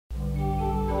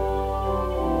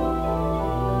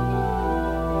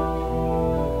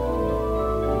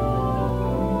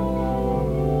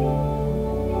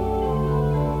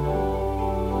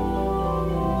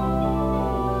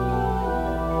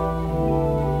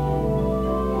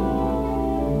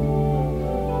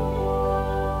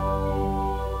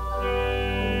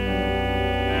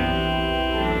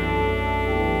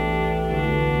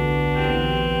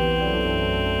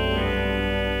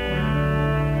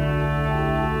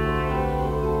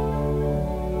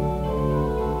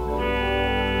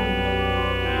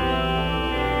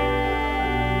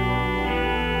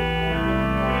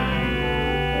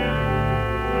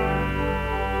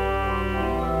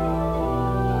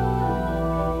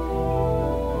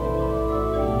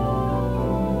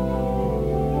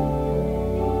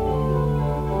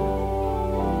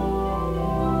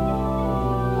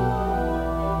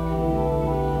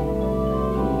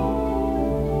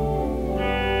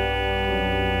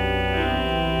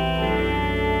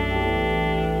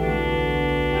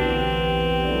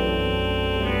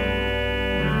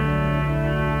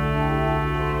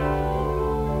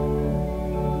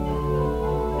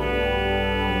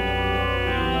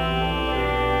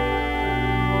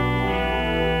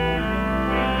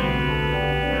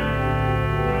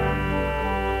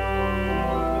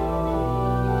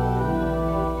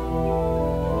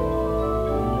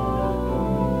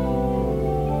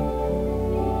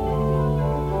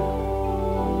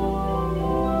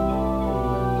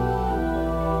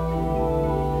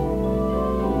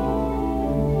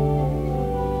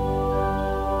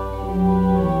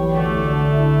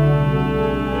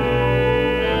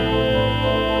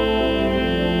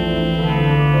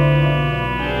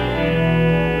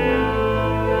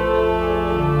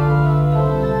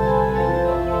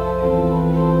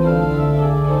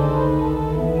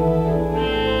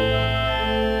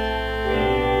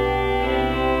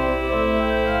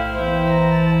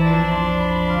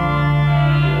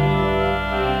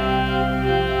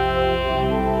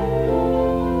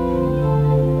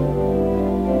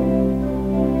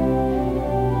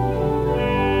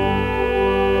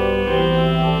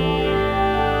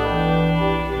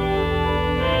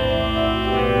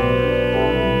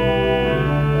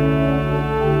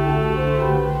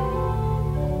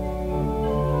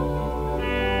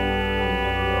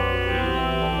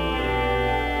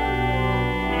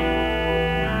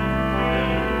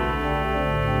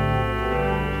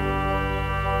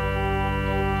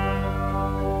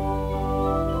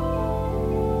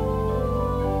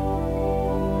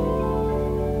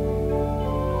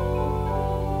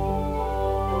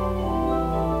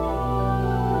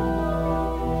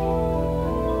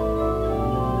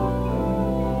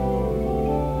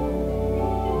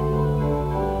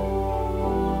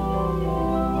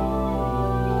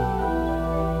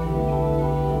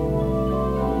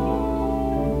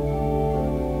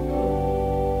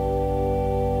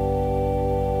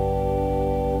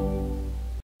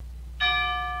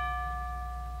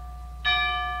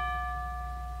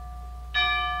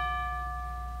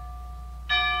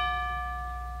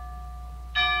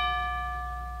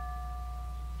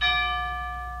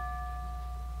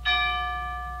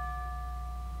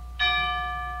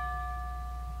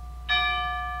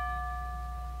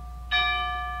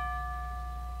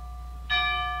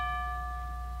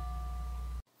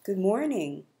Good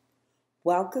morning.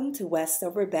 Welcome to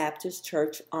Westover Baptist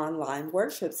Church online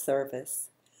worship service.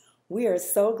 We are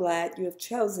so glad you have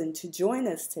chosen to join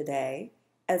us today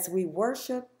as we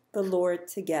worship the Lord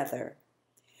together.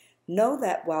 Know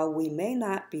that while we may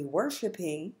not be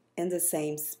worshiping in the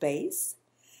same space,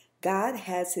 God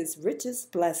has His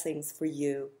richest blessings for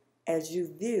you as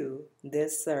you view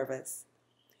this service.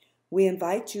 We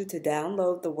invite you to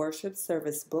download the worship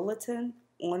service bulletin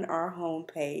on our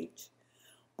homepage.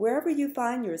 Wherever you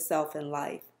find yourself in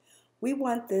life, we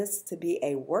want this to be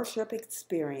a worship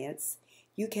experience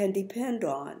you can depend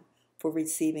on for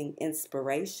receiving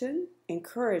inspiration,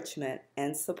 encouragement,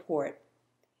 and support.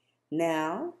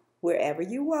 Now, wherever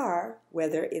you are,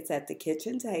 whether it's at the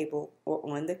kitchen table or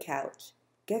on the couch,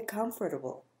 get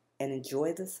comfortable and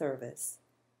enjoy the service.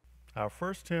 Our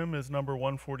first hymn is number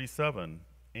 147,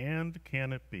 And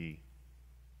Can It Be?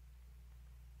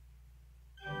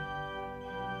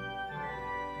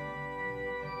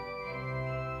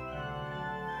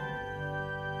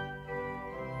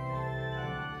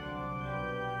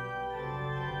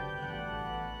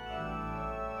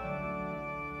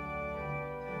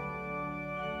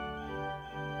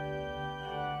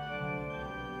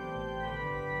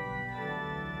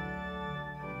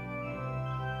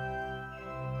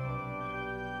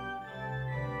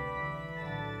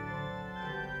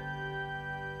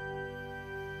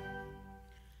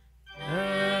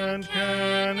 And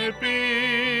can it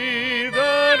be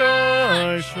that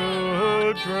I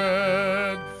should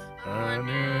dread an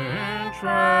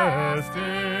interest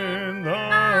in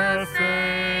the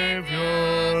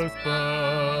Savior's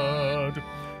blood?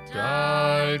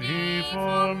 Died He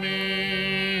for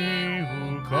me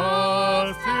who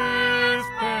caused His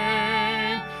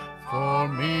pain, for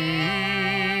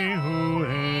me who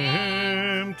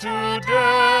Him to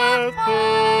death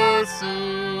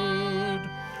pursued.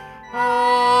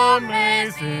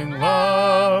 Amazing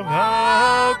love,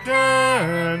 how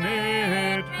can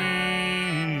it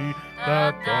be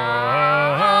that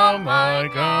Thou, my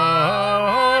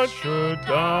God, should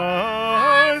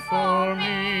die for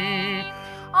me?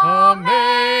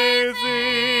 Amazing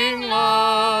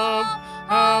love,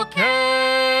 how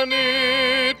can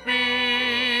it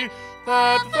be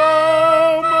that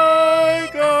Thou, my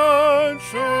God,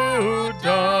 should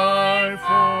die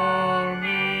for me?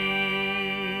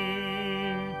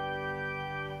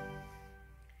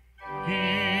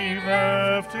 He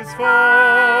left His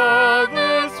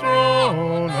Father's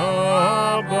throne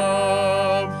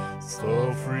above,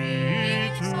 so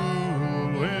free to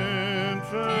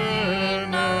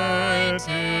infinite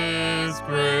His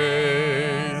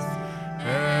grace,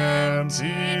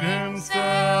 emptied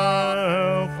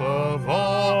Himself of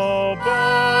all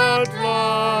but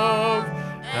love,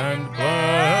 and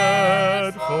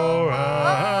bled for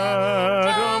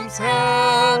Adam's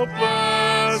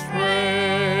helpless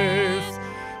race.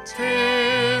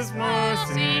 'Tis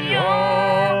mercy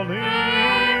all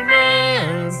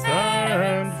immense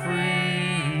and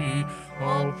free.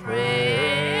 Oh,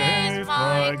 praise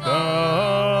my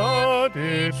God,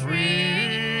 it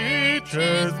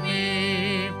reaches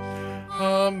me.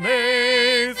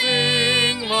 Amazing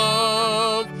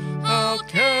love, how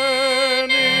can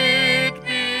it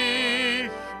be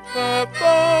that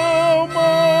Thou,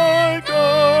 my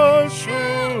God,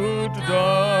 should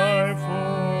die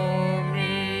for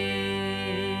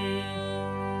me?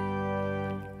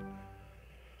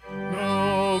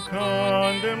 No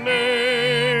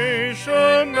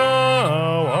condemnation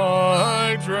now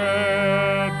I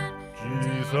dread,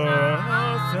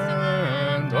 Jesus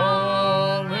and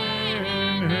all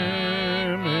in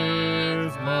Him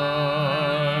is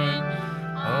mine.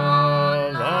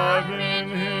 Alive in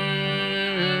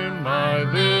Him, my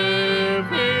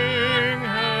living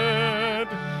head,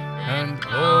 and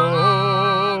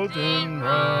clothed in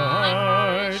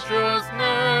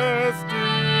righteousness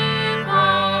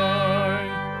divine.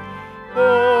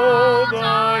 Bold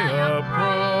I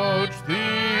approach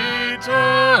the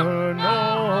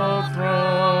eternal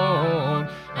throne,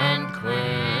 and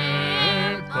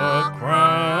claim the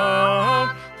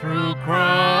crown through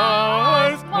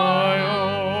Christ my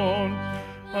own.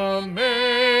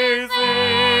 Amazing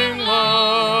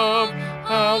love,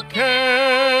 how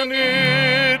can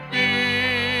it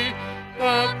be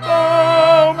that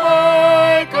Thou,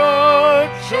 my God,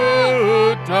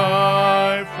 should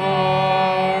die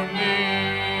for me?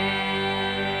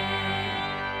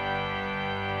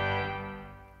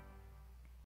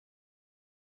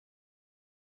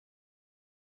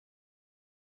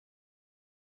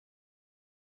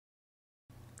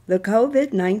 The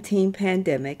COVID-19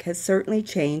 pandemic has certainly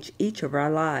changed each of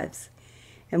our lives.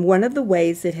 And one of the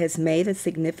ways it has made a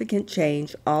significant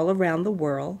change all around the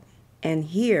world and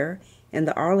here in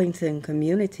the Arlington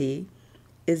community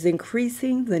is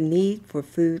increasing the need for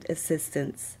food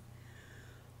assistance.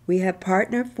 We have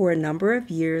partnered for a number of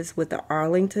years with the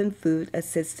Arlington Food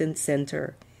Assistance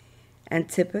Center, and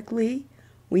typically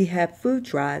we have food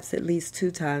drives at least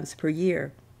 2 times per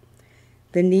year.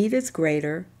 The need is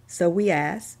greater, so we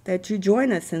ask that you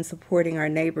join us in supporting our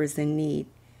neighbors in need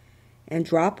and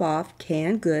drop off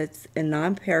canned goods and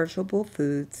non-perishable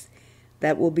foods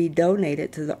that will be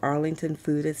donated to the Arlington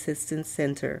Food Assistance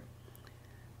Center.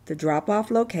 The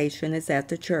drop-off location is at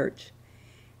the church,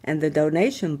 and the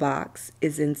donation box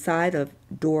is inside of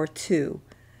door 2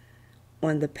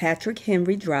 on the Patrick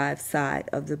Henry Drive side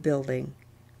of the building.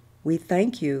 We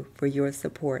thank you for your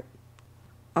support.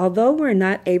 Although we're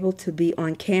not able to be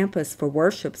on campus for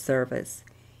worship service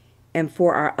and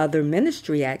for our other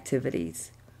ministry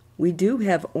activities, we do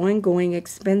have ongoing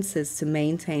expenses to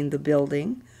maintain the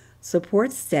building,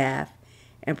 support staff,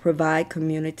 and provide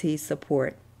community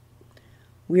support.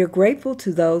 We are grateful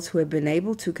to those who have been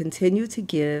able to continue to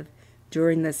give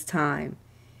during this time.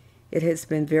 It has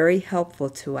been very helpful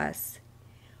to us.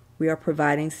 We are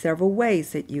providing several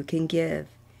ways that you can give.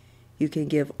 You can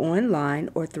give online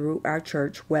or through our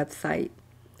church website.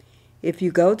 If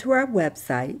you go to our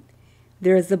website,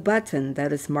 there is a button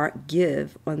that is marked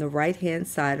Give on the right-hand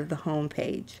side of the home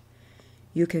page.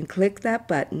 You can click that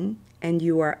button and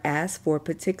you are asked for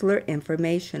particular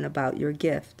information about your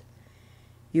gift.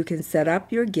 You can set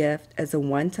up your gift as a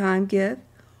one-time gift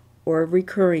or a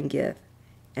recurring gift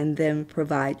and then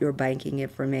provide your banking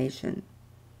information.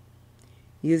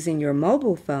 Using your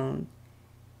mobile phone,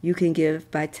 you can give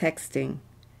by texting.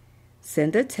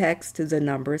 Send a text to the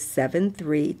number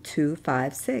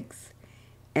 73256,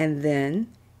 and then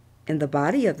in the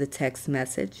body of the text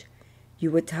message,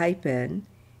 you would type in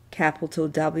capital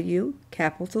W,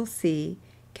 capital C,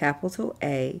 capital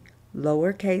A,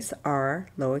 lowercase r,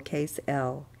 lowercase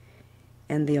l,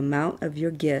 and the amount of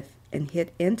your gift and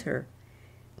hit enter.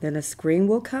 Then a screen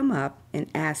will come up and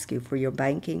ask you for your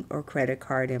banking or credit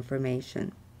card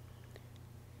information.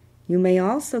 You may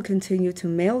also continue to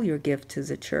mail your gift to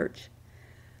the church.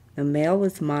 The mail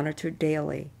is monitored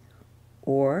daily,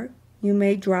 or you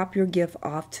may drop your gift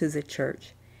off to the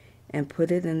church and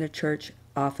put it in the church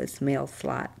office mail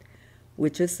slot,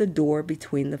 which is the door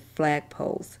between the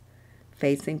flagpoles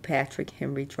facing Patrick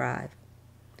Henry Drive.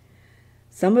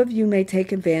 Some of you may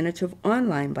take advantage of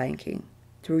online banking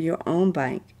through your own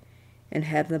bank and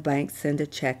have the bank send a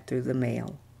check through the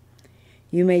mail.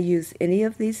 You may use any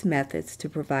of these methods to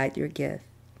provide your gift,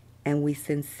 and we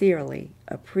sincerely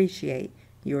appreciate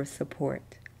your support.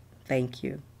 Thank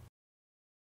you.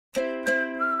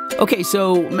 Okay,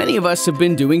 so many of us have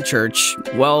been doing church,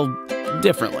 well,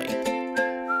 differently.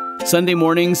 Sunday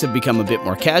mornings have become a bit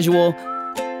more casual.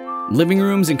 Living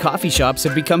rooms and coffee shops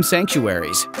have become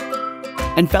sanctuaries.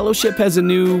 And fellowship has a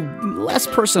new, less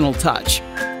personal touch.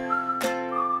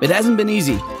 It hasn't been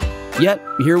easy, yet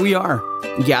here we are,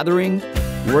 gathering,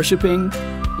 worshiping,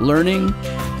 learning,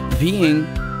 being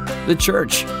the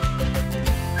church.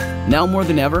 Now more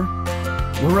than ever,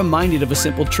 we're reminded of a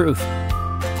simple truth.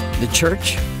 The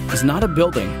church is not a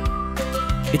building.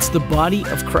 It's the body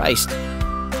of Christ.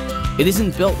 It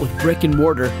isn't built with brick and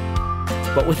mortar,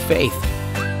 but with faith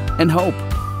and hope.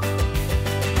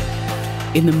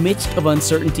 In the midst of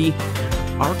uncertainty,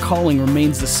 our calling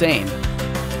remains the same,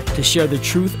 to share the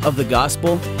truth of the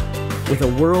gospel with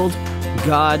a world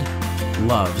God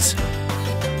loves.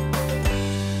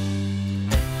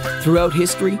 Throughout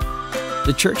history,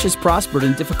 the church has prospered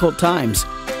in difficult times,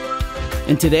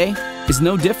 and today is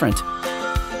no different.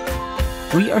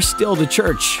 We are still the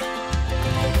church.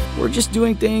 We're just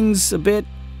doing things a bit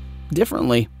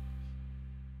differently.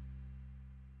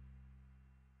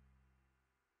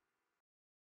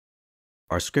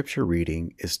 Our scripture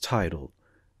reading is titled,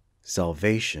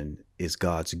 Salvation is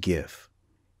God's Gift.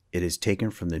 It is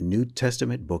taken from the New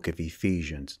Testament book of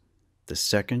Ephesians, the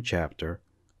 2nd chapter,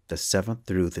 the 7th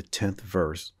through the 10th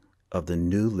verse of the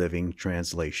New Living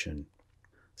Translation.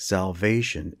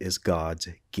 Salvation is God's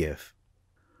gift.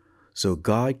 So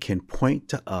God can point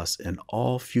to us in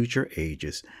all future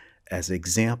ages as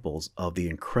examples of the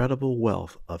incredible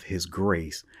wealth of His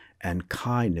grace and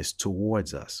kindness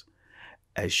towards us,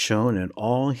 as shown in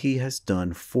all He has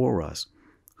done for us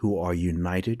who are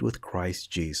united with Christ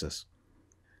Jesus.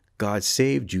 God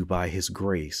saved you by His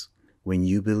grace when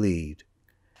you believed,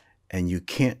 and you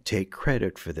can't take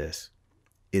credit for this.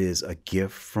 It is a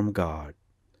gift from God.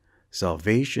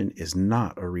 Salvation is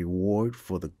not a reward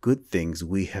for the good things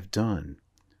we have done,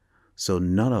 so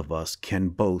none of us can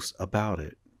boast about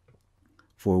it.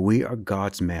 For we are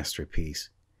God's masterpiece.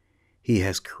 He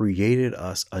has created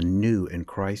us anew in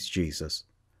Christ Jesus,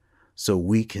 so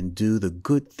we can do the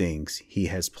good things He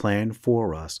has planned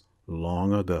for us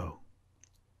long ago.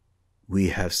 We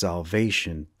have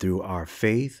salvation through our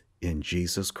faith in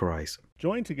Jesus Christ.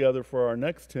 Join together for our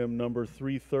next hymn, number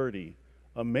 330,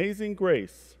 Amazing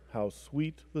Grace, How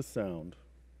Sweet the Sound.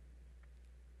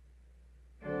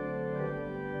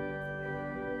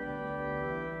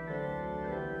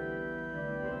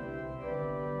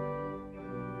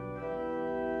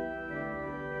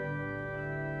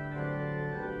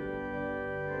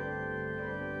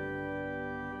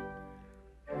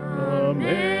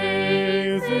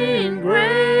 Amazing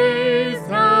grace,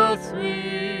 how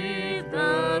sweet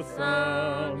the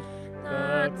sound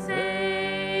that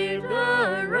saved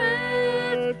a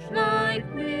wretch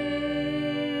like me.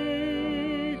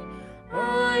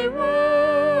 I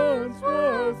once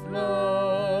was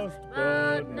lost,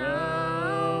 but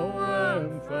now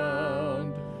am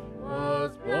found,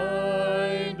 was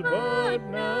blind, but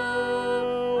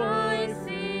now I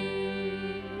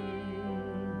see.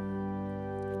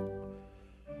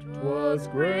 'Twas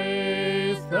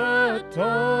grace that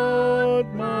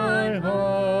taught my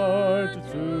heart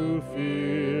to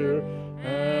fear,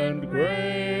 and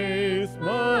grace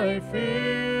my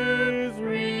fears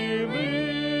relieved.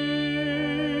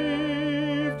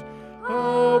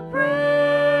 How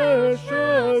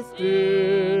precious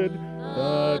did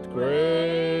that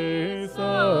grace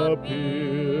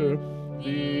appear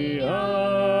the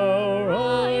hour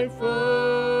I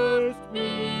first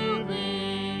believed.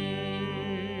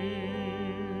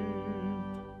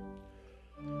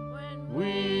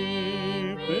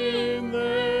 We've been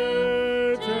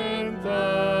there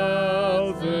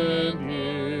 10,000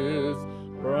 years,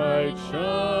 bright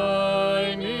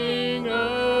shining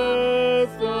as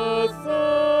the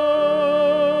sun.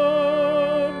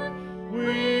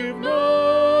 We've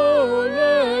no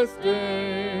less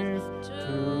days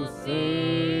to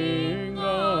sing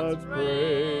God's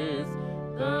praise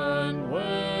than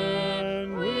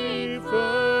when we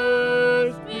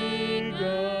first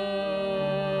begun.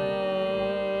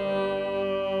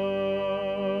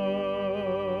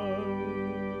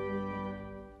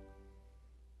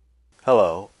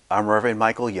 Hello, I'm Reverend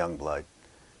Michael Youngblood,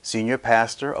 Senior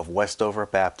Pastor of Westover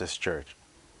Baptist Church.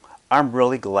 I'm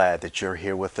really glad that you're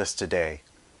here with us today,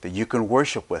 that you can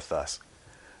worship with us.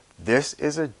 This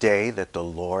is a day that the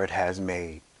Lord has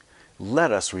made.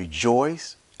 Let us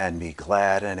rejoice and be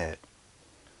glad in it.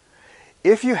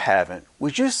 If you haven't,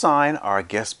 would you sign our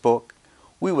guest book?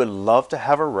 We would love to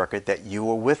have a record that you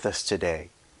were with us today.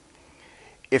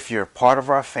 If you're part of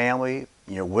our family,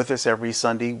 you're with us every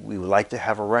Sunday, we would like to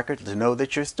have a record to know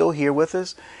that you're still here with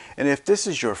us. And if this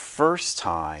is your first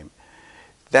time,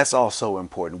 that's also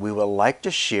important. We would like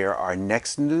to share our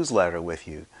next newsletter with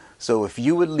you. So if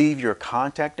you would leave your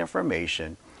contact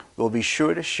information, we'll be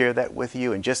sure to share that with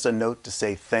you, and just a note to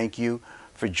say thank you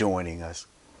for joining us.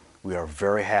 We are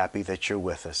very happy that you're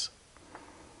with us.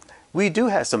 We do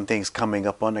have some things coming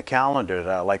up on the calendar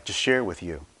that I'd like to share with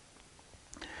you.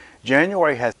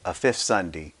 January has a fifth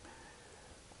Sunday.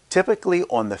 Typically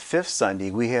on the fifth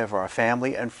Sunday, we have our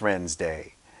Family and Friends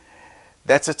Day.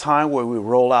 That's a time where we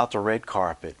roll out the red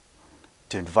carpet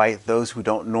to invite those who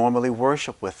don't normally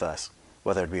worship with us,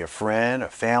 whether it be a friend, a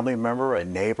family member, a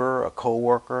neighbor, a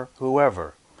co-worker,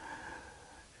 whoever.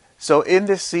 So in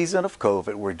this season of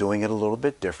COVID, we're doing it a little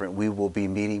bit different. We will be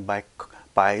meeting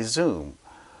by Zoom.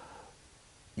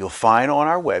 You'll find on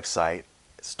our website,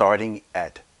 starting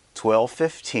at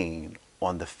 12:15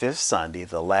 on the fifth Sunday,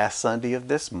 the last Sunday of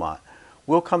this month,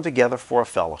 we'll come together for a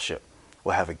fellowship.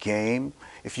 We'll have a game,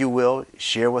 if you will,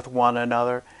 share with one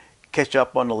another, catch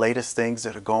up on the latest things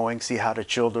that are going, see how the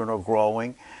children are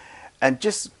growing, and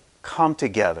just come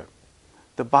together.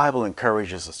 The Bible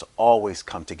encourages us to always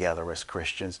come together as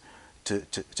Christians to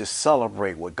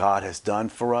celebrate what God has done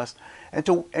for us and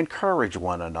to encourage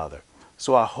one another.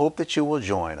 So I hope that you will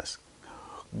join us.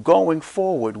 Going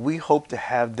forward, we hope to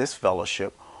have this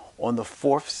fellowship on the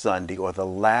fourth Sunday, or the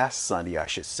last Sunday, I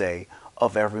should say,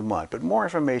 of every month. But more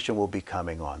information will be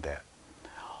coming on that.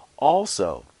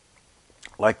 Also,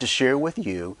 I'd like to share with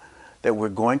you that we're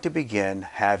going to begin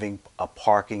having a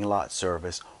parking lot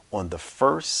service on the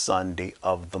first Sunday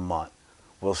of the month.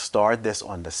 We'll start this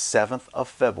on the 7th of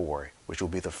February, which will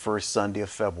be the first Sunday of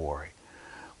February.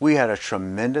 We had a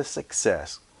tremendous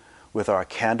success with our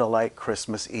candlelight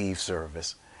Christmas Eve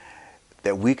service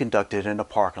that we conducted in a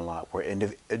parking lot where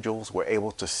individuals were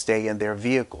able to stay in their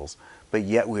vehicles, but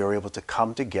yet we were able to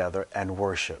come together and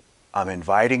worship. I'm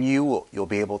inviting you. You'll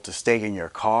be able to stay in your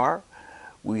car.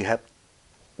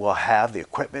 We'll have the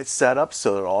equipment set up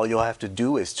so that all you'll have to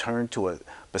do is turn to a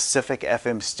Pacific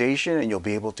FM station, and you'll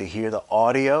be able to hear the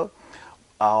audio.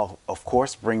 I'll, of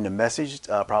course, bring the message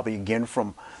probably again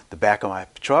from the back of my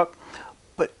truck.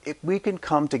 But if we can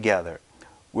come together,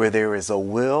 where there is a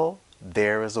will,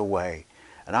 there is a way.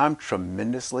 And I'm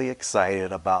tremendously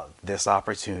excited about this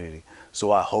opportunity.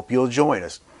 So I hope you'll join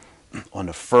us on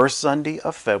the first Sunday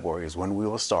of February is when we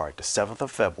will start, the 7th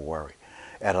of February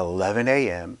at 11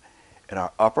 a.m. in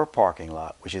our upper parking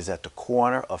lot, which is at the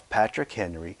corner of Patrick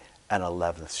Henry and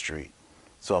 11th Street.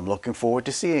 So I'm looking forward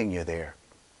to seeing you there.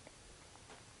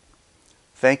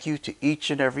 Thank you to each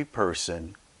and every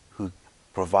person who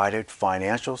provided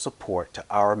financial support to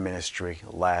our ministry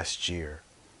last year.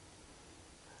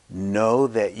 Know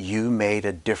that you made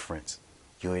a difference.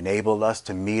 You enabled us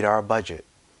to meet our budget.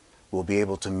 We'll be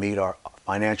able to meet our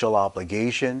financial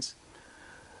obligations,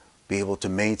 be able to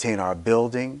maintain our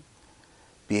building,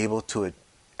 be able to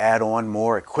add on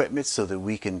more equipment so that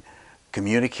we can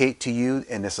communicate to you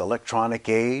in this electronic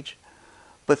age.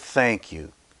 But thank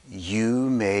you. You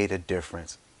made a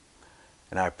difference.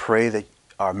 And I pray that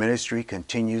our ministry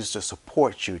continues to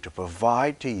support you, to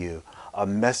provide to you a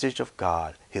message of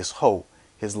God, His hope,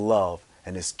 His love,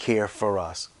 and His care for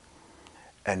us.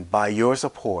 And by your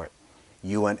support,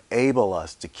 you enable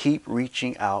us to keep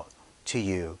reaching out to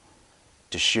you,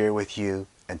 to share with you,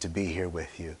 and to be here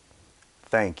with you.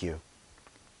 Thank you.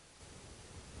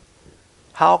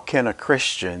 How can a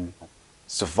Christian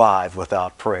survive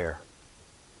without prayer?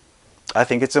 I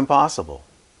think it's impossible.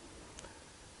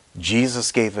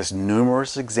 Jesus gave us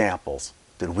numerous examples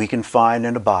that we can find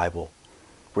in the Bible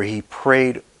where He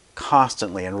prayed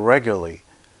constantly and regularly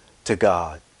to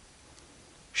God.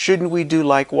 Shouldn't we do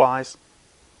likewise?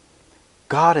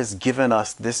 God has given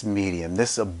us this medium,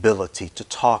 this ability to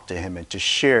talk to Him and to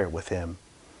share with Him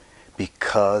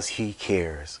because He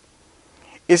cares.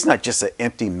 It's not just an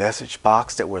empty message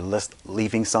box that we're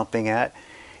leaving something at.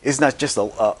 It's not just a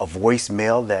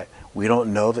voicemail that we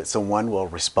don't know that someone will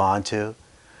respond to.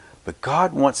 But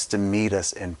God wants to meet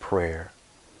us in prayer,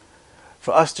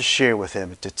 for us to share with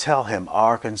Him, to tell Him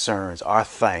our concerns, our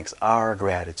thanks, our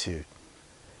gratitude.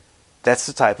 That's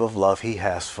the type of love He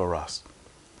has for us.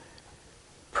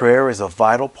 Prayer is a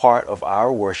vital part of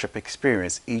our worship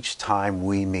experience each time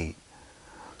we meet.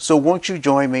 So won't you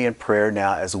join me in prayer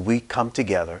now as we come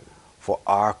together for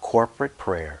our corporate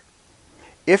prayer?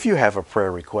 If you have a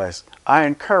prayer request, I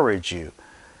encourage you.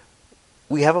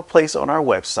 We have a place on our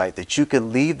website that you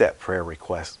can leave that prayer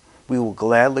request. We will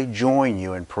gladly join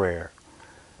you in prayer,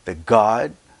 that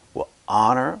God will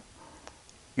honor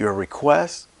your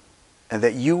request and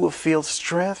that you will feel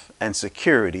strength and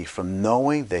security from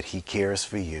knowing that He cares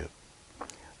for you.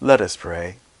 Let us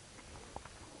pray.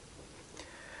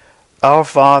 Our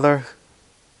Father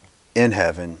in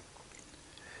heaven,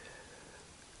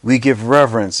 we give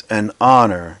reverence and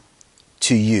honor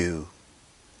to you.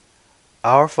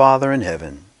 Our Father in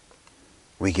heaven,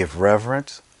 we give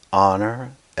reverence,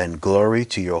 honor, and glory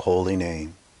to your holy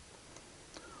name.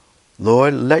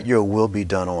 Lord, let your will be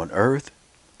done on earth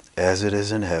as it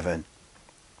is in heaven.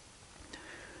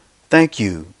 Thank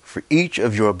you for each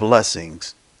of your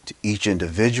blessings to each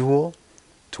individual,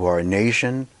 to our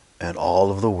nation, and all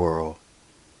of the world.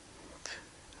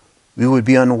 We would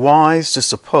be unwise to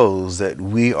suppose that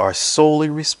we are solely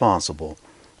responsible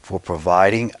for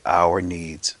providing our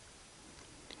needs.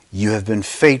 You have been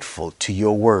faithful to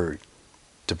your word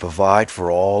to provide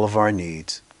for all of our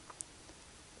needs.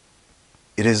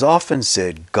 It is often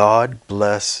said, God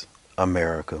bless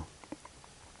America.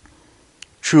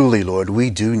 Truly, Lord, we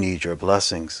do need your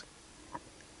blessings.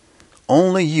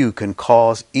 Only you can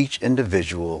cause each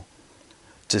individual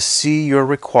to see your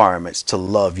requirements to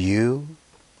love you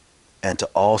and to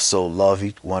also love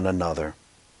one another.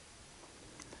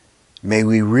 May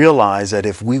we realize that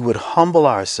if we would humble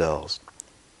ourselves,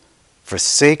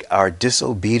 forsake our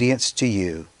disobedience to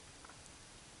you,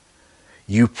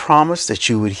 you promised that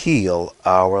you would heal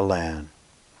our land.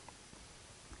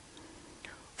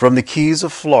 From the Keys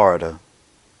of Florida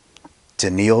to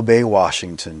Neal Bay,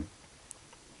 Washington,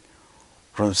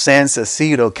 from San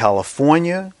Jacinto,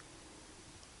 California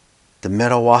to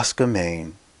Madawaska,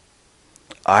 Maine,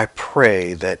 I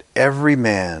pray that every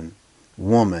man,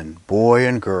 woman, boy,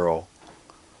 and girl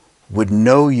would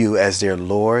know you as their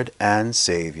Lord and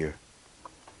Savior.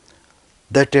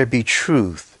 Let there be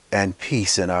truth and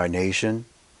peace in our nation.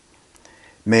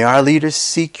 May our leaders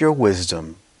seek your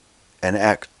wisdom and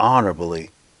act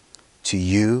honorably to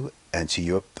you and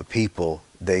to the people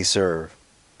they serve.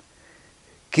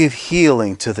 Give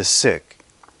healing to the sick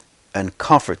and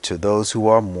comfort to those who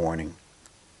are mourning.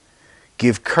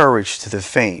 Give courage to the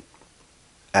faint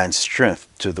and strength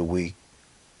to the weak.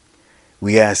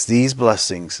 We ask these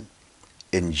blessings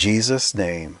In Jesus'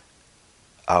 name,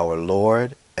 our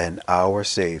Lord and our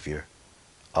Savior.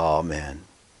 Amen.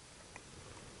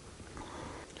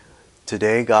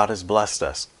 Today, God has blessed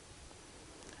us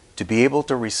to be able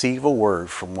to receive a word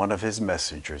from one of his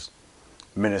messengers,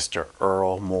 Minister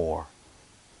Earl Moore.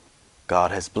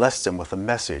 God has blessed him with a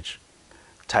message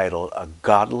titled A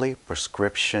Godly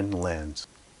Prescription Lens.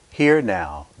 Hear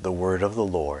now the word of the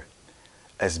Lord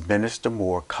as Minister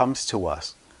Moore comes to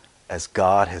us as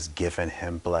God has given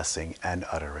him blessing and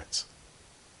utterance.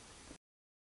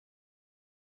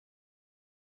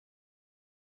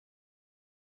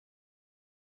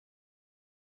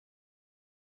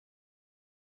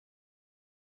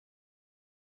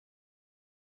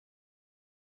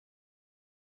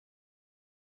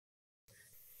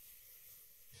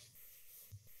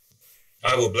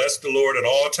 I will bless the Lord at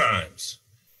all times,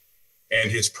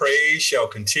 and his praise shall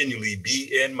continually be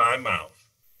in my mouth.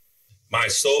 My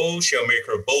soul shall make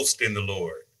her boast in the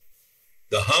Lord.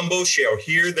 The humble shall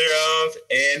hear thereof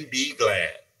and be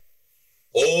glad.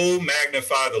 Oh,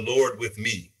 magnify the Lord with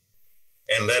me,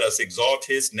 and let us exalt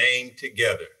his name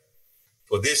together.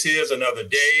 For this is another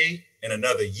day and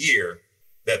another year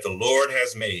that the Lord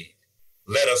has made.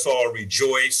 Let us all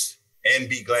rejoice and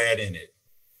be glad in it.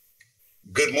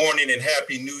 Good morning and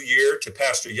happy new year to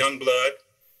Pastor Youngblood,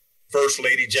 First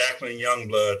Lady Jacqueline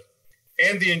Youngblood,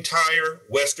 and the entire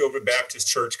Westover Baptist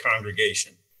Church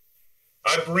congregation.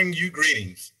 I bring you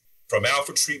greetings from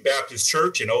Alfred Street Baptist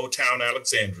Church in Old Town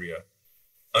Alexandria,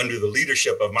 under the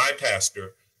leadership of my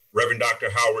pastor, Reverend Dr.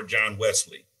 Howard John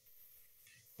Wesley.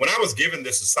 When I was given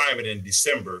this assignment in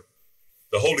December,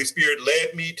 the Holy Spirit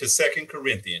led me to 2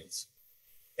 Corinthians.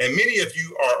 And many of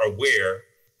you are aware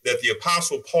that the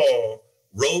Apostle Paul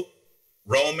wrote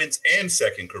Romans and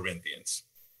 2 Corinthians.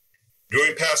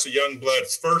 During Pastor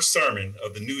Youngblood's first sermon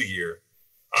of the new year,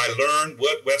 I learned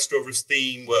what Westover's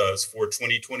theme was for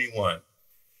 2021,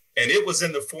 and it was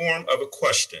in the form of a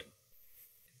question.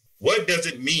 What does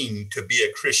it mean to be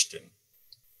a Christian?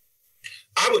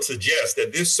 I would suggest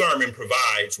that this sermon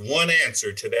provides one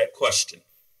answer to that question.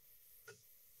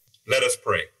 Let us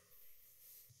pray.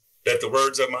 Let the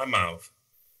words of my mouth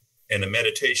and the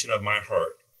meditation of my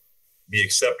heart be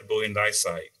acceptable in thy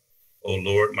sight, O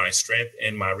Lord, my strength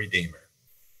and my Redeemer.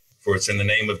 For it's in the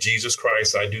name of Jesus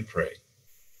Christ I do pray.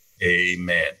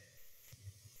 Amen.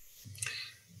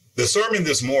 The sermon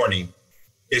this morning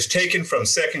is taken from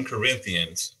 2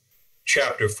 Corinthians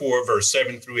chapter 4, verse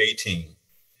 7 through 18,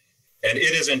 and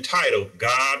it is entitled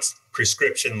God's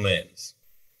Prescription Lens.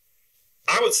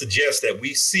 I would suggest that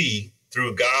we see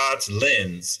through God's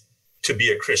lens to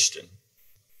be a Christian.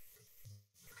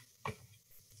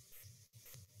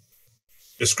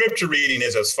 The scripture reading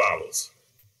is as follows.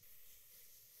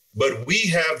 But we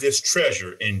have this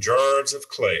treasure in jars of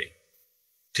clay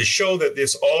to show that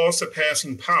this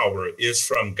all-surpassing power is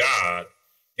from God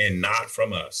and not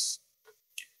from us.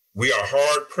 We are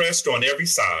hard pressed on every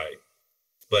side,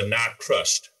 but not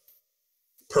crushed,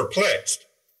 perplexed,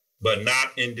 but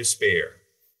not in despair,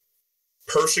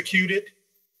 persecuted,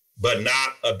 but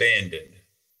not abandoned,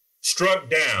 struck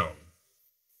down,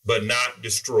 but not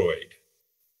destroyed.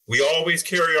 We always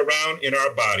carry around in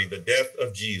our body the death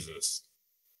of Jesus,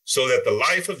 so that the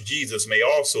life of Jesus may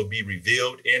also be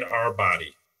revealed in our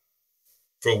body.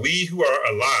 For we who are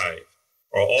alive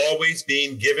are always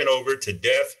being given over to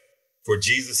death for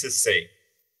Jesus' sake,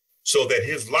 so that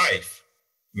his life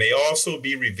may also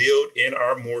be revealed in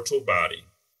our mortal body.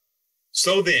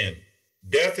 So then,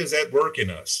 death is at work in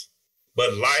us,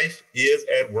 but life is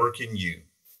at work in you.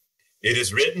 It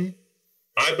is written,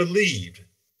 I believed,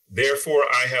 therefore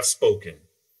I have spoken.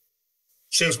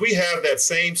 Since we have that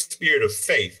same spirit of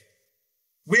faith,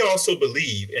 we also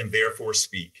believe and therefore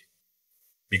speak,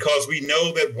 because we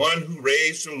know that one who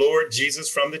raised the Lord Jesus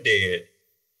from the dead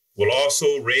will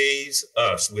also raise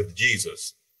us with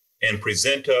Jesus and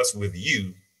present us with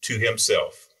you to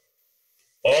himself.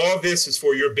 All this is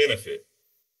for your benefit,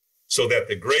 so that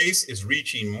the grace is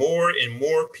reaching more and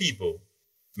more people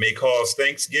may cause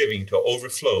thanksgiving to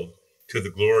overflow to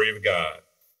the glory of God.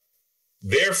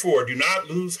 Therefore, do not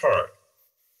lose heart.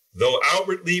 Though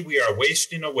outwardly we are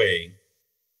wasting away,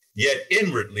 yet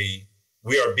inwardly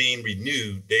we are being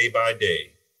renewed day by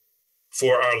day.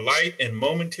 For our light and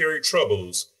momentary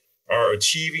troubles are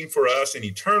achieving for us an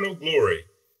eternal glory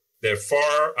that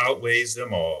far outweighs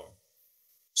them all.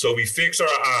 So we fix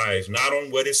our eyes not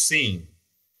on what is seen,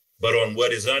 but on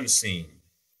what is unseen.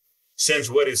 Since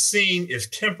what is seen is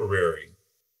temporary,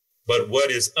 but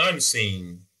what is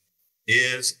unseen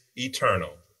is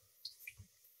eternal.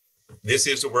 This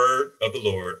is the word of the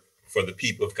Lord for the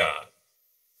people of God.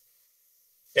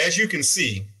 As you can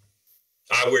see,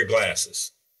 I wear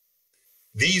glasses.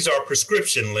 These are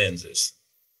prescription lenses.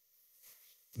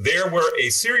 There were a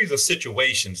series of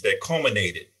situations that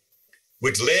culminated,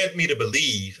 which led me to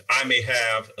believe I may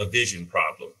have a vision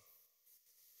problem.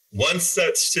 One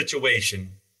such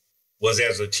situation was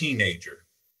as a teenager.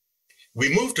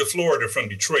 We moved to Florida from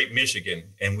Detroit,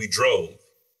 Michigan, and we drove.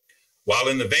 While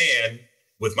in the van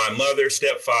with my mother,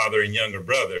 stepfather, and younger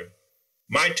brother,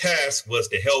 my task was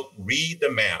to help read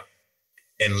the map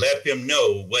and let them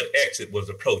know what exit was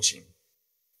approaching.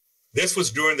 This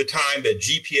was during the time that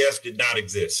GPS did not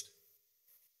exist.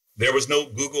 There was no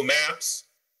Google Maps,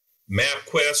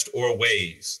 MapQuest, or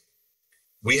Waze.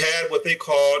 We had what they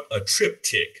called a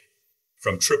triptych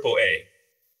from AAA.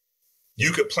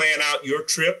 You could plan out your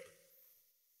trip,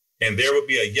 and there would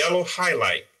be a yellow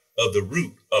highlight of the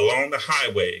route along the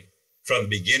highway from the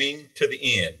beginning to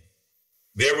the end.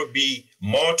 There would be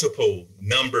multiple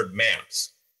numbered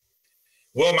maps.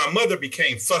 Well, my mother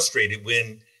became frustrated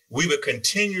when we would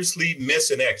continuously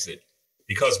miss an exit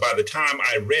because by the time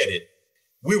I read it,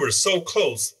 we were so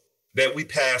close that we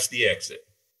passed the exit.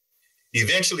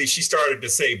 Eventually, she started to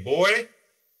say, "Boy,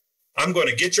 I'm going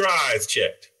to get your eyes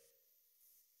checked."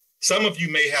 Some of you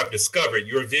may have discovered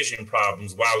your vision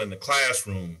problems while in the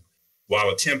classroom, while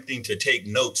attempting to take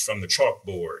notes from the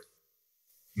chalkboard.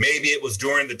 Maybe it was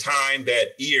during the time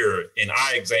that ear and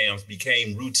eye exams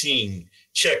became routine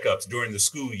checkups during the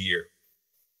school year.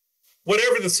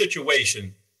 Whatever the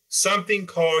situation, something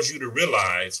caused you to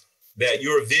realize that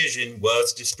your vision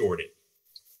was distorted.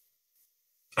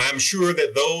 I'm sure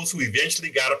that those who eventually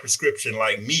got a prescription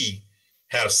like me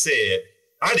have said,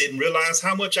 "I didn't realize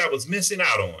how much I was missing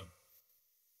out on."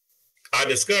 I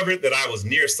discovered that I was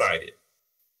nearsighted,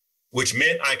 which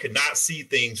meant I could not see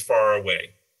things far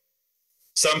away.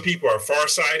 Some people are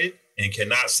farsighted and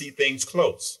cannot see things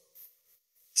close.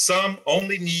 Some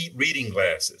only need reading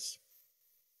glasses.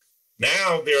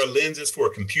 Now there are lenses for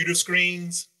computer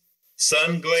screens,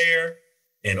 sun glare,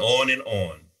 and on and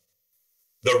on.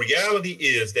 The reality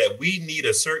is that we need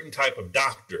a certain type of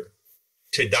doctor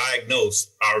to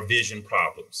diagnose our vision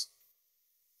problems.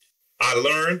 I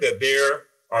learned that there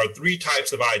are 3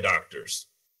 types of eye doctors: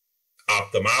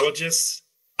 ophthalmologists,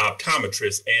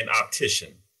 optometrists, and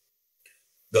optician.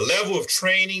 The level of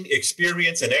training,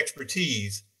 experience, and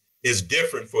expertise is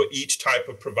different for each type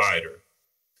of provider.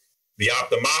 The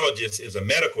ophthalmologist is a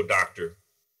medical doctor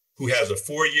who has a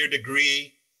 4-year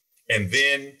degree and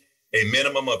then a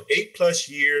minimum of 8+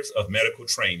 years of medical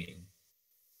training.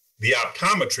 The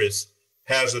optometrist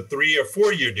has a 3 or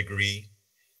 4-year degree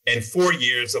and 4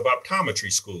 years of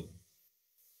optometry school.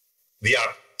 The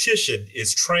optician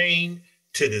is trained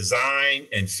to design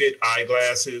and fit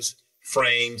eyeglasses,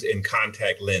 frames, and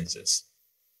contact lenses.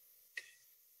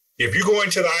 If you're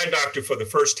going to the eye doctor for the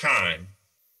first time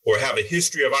or have a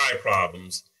history of eye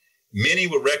problems, many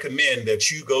would recommend that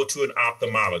you go to an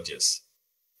ophthalmologist.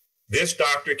 This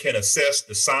doctor can assess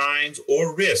the signs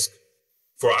or risk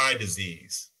for eye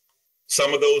disease.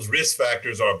 Some of those risk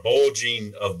factors are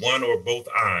bulging of one or both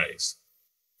eyes,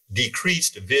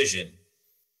 decreased vision,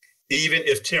 even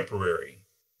if temporary,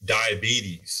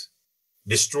 diabetes,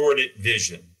 distorted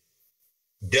vision,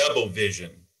 double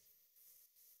vision.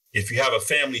 If you have a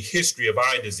family history of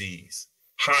eye disease,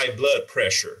 high blood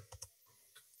pressure.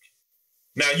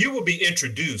 Now you will be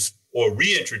introduced or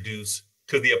reintroduced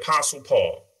to the Apostle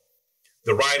Paul,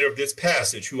 the writer of this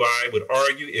passage, who I would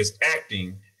argue is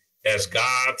acting as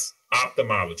God's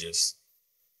ophthalmologist.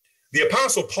 The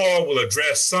Apostle Paul will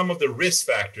address some of the risk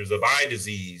factors of eye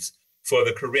disease for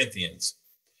the Corinthians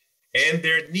and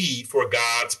their need for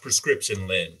God's prescription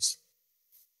lens.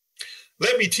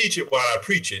 Let me teach it while I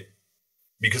preach it,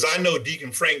 because I know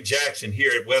Deacon Frank Jackson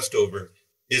here at Westover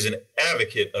is an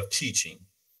advocate of teaching.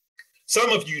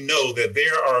 Some of you know that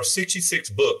there are 66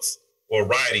 books or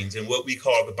writings in what we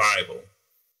call the Bible,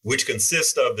 which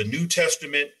consists of the New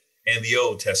Testament and the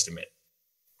Old Testament.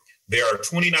 There are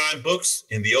 29 books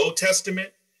in the Old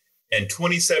Testament and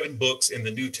 27 books in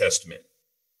the New Testament.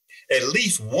 At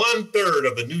least 1/3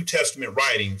 of the New Testament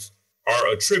writings are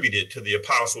attributed to the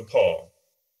Apostle Paul.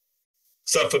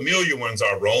 Some familiar ones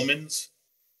are Romans,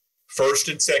 1st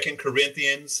and 2nd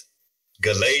Corinthians,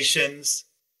 Galatians,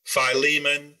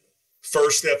 Philemon,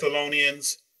 1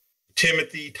 Thessalonians,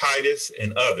 Timothy, Titus,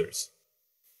 and others.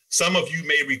 Some of you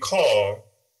may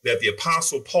recall that the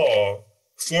Apostle Paul,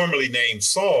 formerly named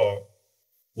Saul,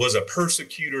 was a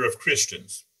persecutor of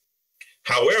Christians.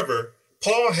 However,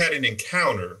 Paul had an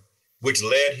encounter which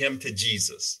led him to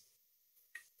Jesus.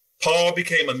 Paul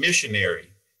became a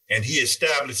missionary, and he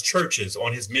established churches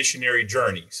on his missionary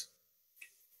journeys.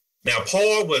 Now,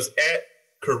 Paul was at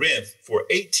Corinth for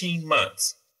 18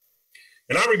 months.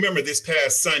 And I remember this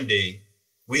past Sunday,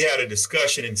 we had a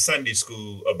discussion in Sunday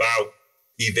school about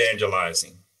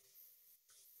evangelizing.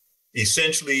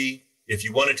 Essentially, if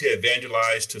you wanted to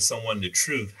evangelize to someone the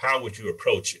truth, how would you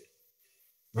approach it?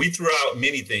 We threw out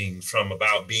many things from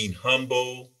about being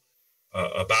humble,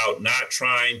 about not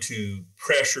trying to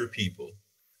pressure people.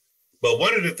 But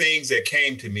one of the things that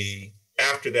came to me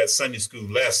after that Sunday school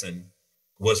lesson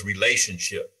was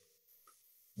relationship.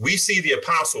 We see the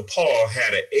Apostle Paul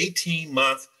had an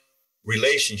 18-month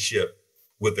relationship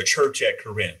with the church at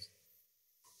Corinth.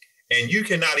 And you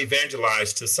cannot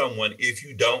evangelize to someone if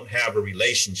you don't have a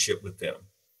relationship with them.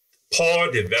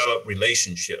 Paul developed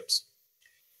relationships.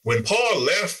 When Paul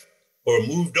left or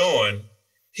moved on,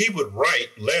 he would write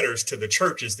letters to the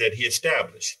churches that he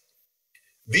established.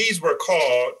 These were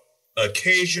called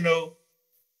occasional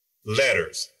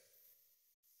letters.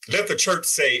 Let the church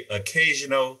say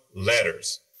occasional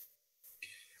letters.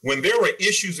 When there were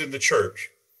issues in the church,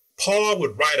 Paul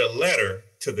would write a letter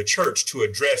to the church to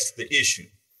address the issue.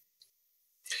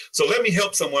 So let me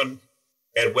help someone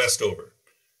at Westover.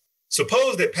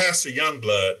 Suppose that Pastor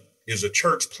Youngblood is a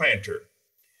church planter,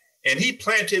 and he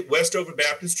planted Westover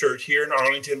Baptist Church here in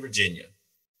Arlington, Virginia.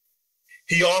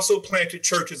 He also planted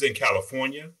churches in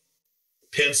California,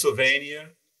 Pennsylvania,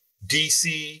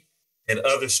 DC, and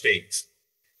other states.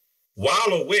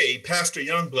 While away, Pastor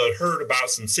Youngblood heard about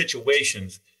some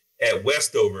situations at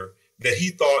Westover that he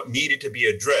thought needed to be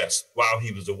addressed while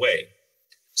he was away.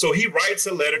 So he writes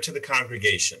a letter to the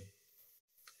congregation.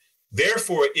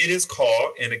 Therefore, it is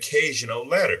called an occasional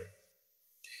letter.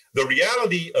 The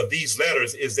reality of these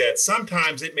letters is that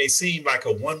sometimes it may seem like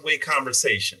a one-way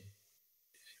conversation.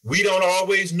 We don't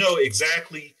always know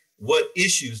exactly what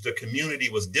issues the community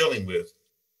was dealing with,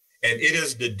 and it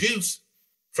is deduced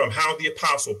from how the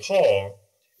Apostle Paul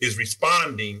is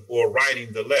responding or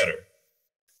writing the letter.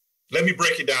 Let me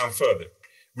break it down further.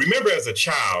 Remember as a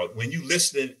child, when you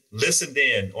listened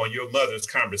in on your mother's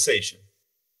conversation.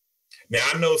 Now,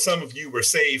 I know some of you were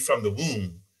saved from the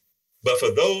womb, but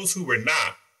for those who were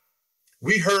not,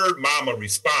 we heard Mama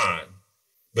respond,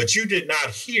 but you did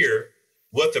not hear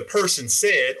what the person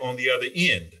said on the other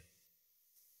end.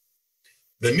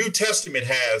 The New Testament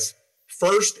has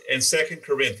 1st and 2nd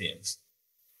Corinthians.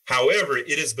 However,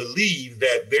 it is believed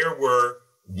that there were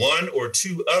 1 or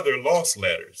 2 other lost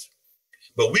letters,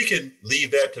 but we can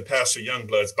leave that to Pastor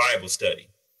Youngblood's Bible study.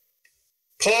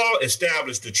 Paul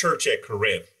established the church at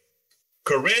Corinth.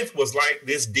 Corinth was like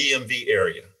this DMV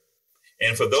area.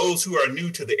 And for those who are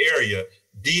new to the area,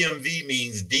 DMV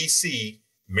means DC,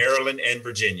 Maryland, and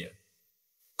Virginia.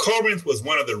 Corinth was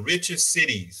one of the richest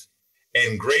cities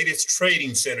and greatest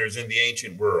trading centers in the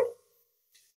ancient world.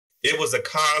 It was a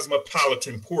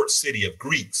cosmopolitan port city of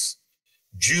Greeks,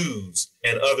 Jews,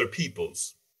 and other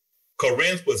peoples.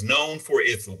 Corinth was known for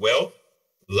its wealth,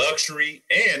 luxury,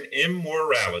 and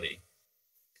immorality.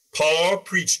 Paul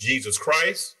preached Jesus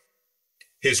Christ,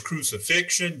 his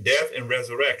crucifixion, death, and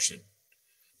resurrection.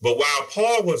 But while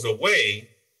Paul was away,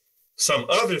 some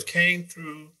others came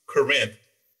through Corinth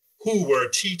who were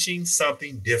teaching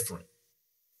something different.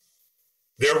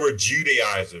 There were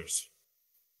Judaizers.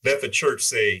 Let the church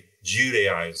say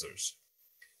Judaizers.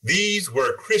 These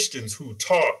were Christians who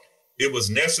taught it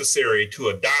was necessary to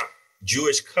adopt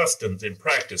Jewish customs and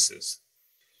practices.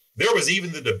 There was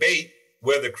even the debate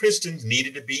whether Christians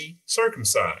needed to be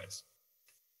circumcised.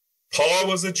 Paul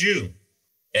was a Jew,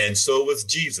 and so was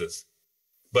Jesus.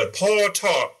 But Paul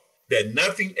taught that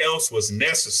nothing else was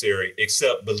necessary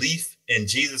except belief in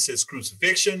Jesus'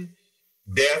 crucifixion,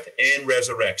 death, and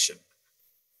resurrection.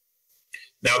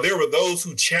 Now, there were those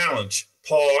who challenged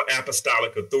Paul's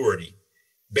apostolic authority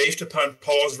based upon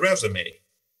Paul's resume.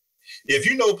 If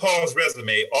you know Paul's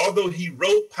resume, although he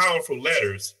wrote powerful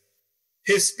letters,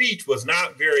 his speech was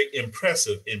not very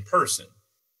impressive in person.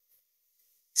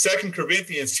 2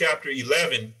 Corinthians chapter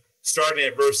 11, starting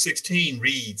at verse 16,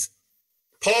 reads,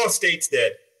 Paul states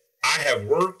that I have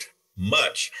worked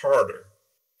much harder,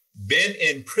 been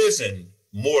in prison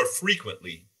more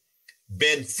frequently,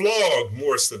 been flogged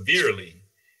more severely,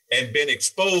 and been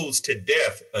exposed to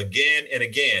death again and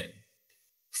again.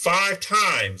 5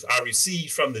 times I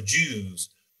received from the Jews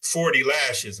 40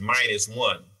 lashes minus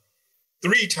 1.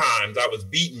 3 times I was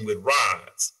beaten with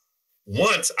rods.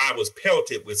 Once I was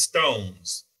pelted with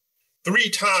stones. 3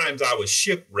 times I was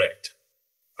shipwrecked.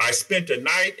 I spent a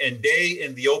night and day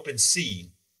in the open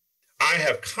sea. I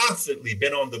have constantly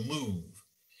been on the move.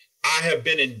 I have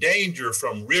been in danger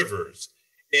from rivers,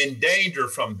 in danger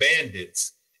from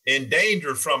bandits, in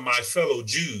danger from my fellow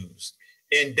Jews,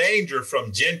 in danger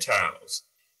from Gentiles,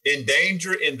 in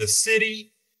danger in the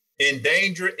city, in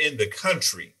danger in the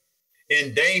country,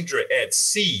 in danger at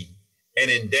sea, and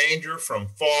in danger from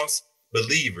false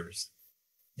believers.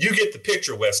 You get the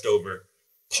picture, Westover.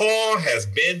 Paul has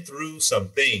been through some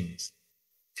things.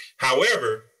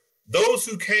 However, those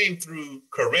who came through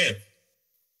Corinth,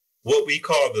 what we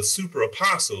call the super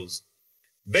apostles,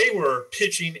 they were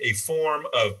pitching a form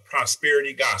of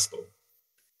prosperity gospel,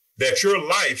 that your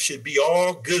life should be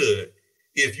all good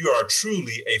if you are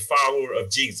truly a follower of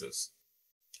Jesus.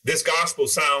 This gospel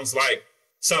sounds like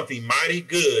something mighty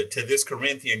good to this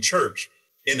Corinthian church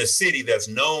in a city that's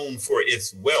known for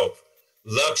its wealth,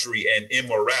 luxury, and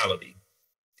immorality.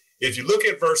 If you look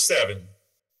at verse 7,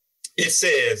 it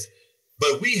says,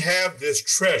 "But we have this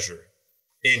treasure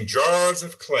in jars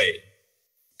of clay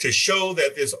to show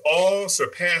that this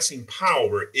all-surpassing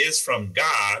power is from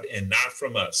God and not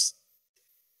from us."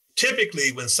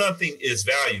 Typically, when something is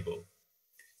valuable,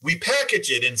 we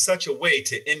package it in such a way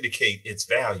to indicate its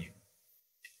value.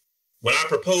 When I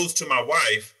proposed to my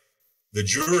wife, the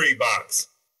jewelry box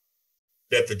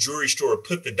that the jewelry store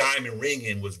put the diamond ring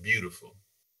in was beautiful.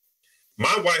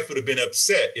 My wife would have been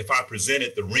upset if I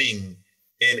presented the ring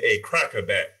in a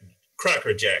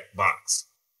Cracker Jack box.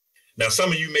 Now,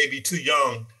 some of you may be too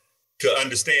young to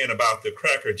understand about the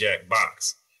Cracker Jack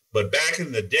box, but back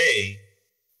in the day,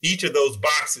 each of those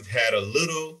boxes had a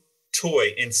little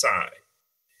toy inside,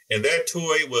 and that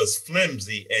toy was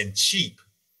flimsy and cheap,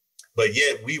 but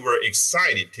yet we were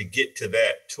excited to get to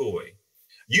that toy.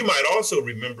 You might also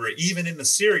remember, even in the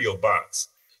cereal box,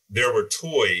 there were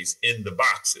toys in the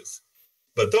boxes,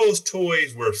 but those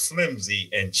toys were flimsy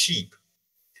and cheap.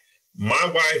 My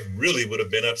wife really would have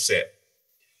been upset.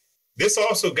 This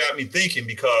also got me thinking,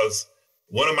 because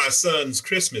one of my son's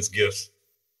Christmas gifts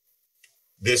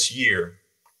this year,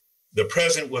 the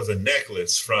present was a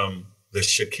necklace from the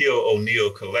Shaquille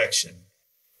O'Neal collection.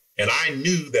 And I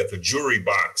knew that the jewelry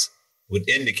box would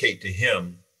indicate to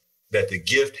him that the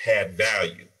gift had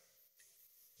value.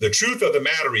 The truth of the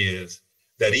matter is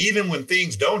that even when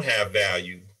things don't have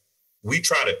value, we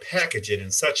try to package it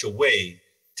in such a way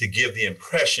to give the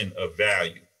impression of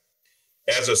value.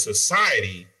 As a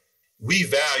society, we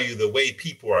value the way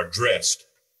people are dressed.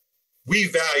 We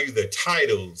value the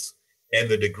titles and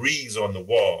the degrees on the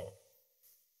wall.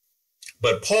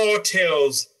 But Paul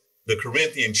tells the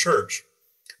Corinthian church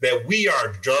that we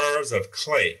are jars of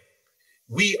clay.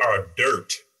 We are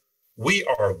dirt. We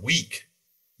are weak.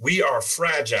 We are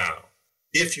fragile.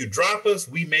 If you drop us,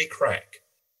 we may crack.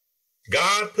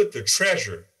 God put the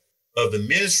treasure of the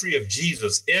ministry of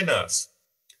Jesus in us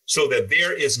so that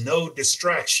there is no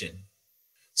distraction,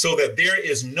 so that there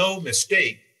is no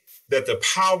mistake that the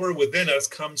power within us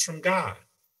comes from God.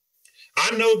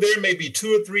 I know there may be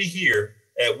 2 or 3 here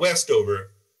at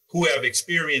Westover who have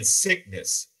experienced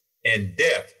sickness and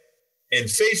death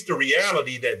and faced the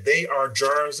reality that they are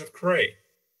jars of clay.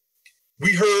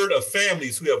 We heard of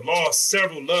families who have lost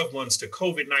several loved ones to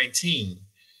COVID-19,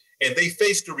 and they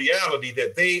face the reality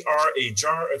that they are a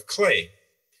jar of clay.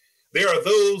 There are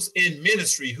those in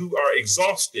ministry who are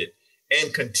exhausted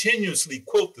and continuously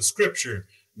quote the scripture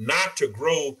not to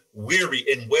grow weary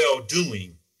in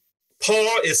well-doing.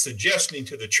 Paul is suggesting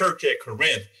to the church at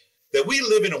Corinth that we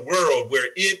live in a world where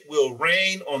it will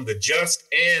rain on the just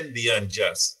and the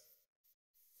unjust.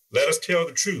 Let us tell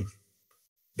the truth,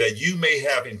 that you may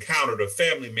have encountered a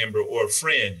family member or a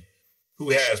friend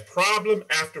who has problem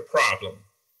after problem,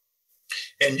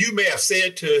 and you may have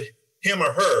said to him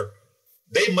or her,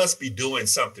 they must be doing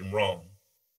something wrong.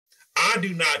 I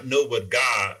do not know what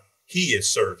God he is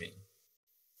serving.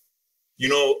 You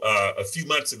know, a few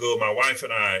months ago, my wife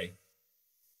and I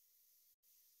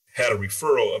had a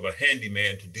referral of a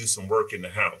handyman to do some work in the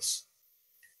house.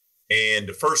 And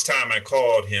the first time I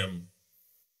called him,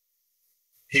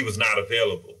 he was not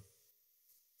available.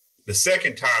 The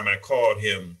second time I called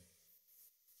him,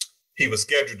 he was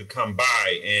scheduled to come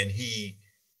by, and he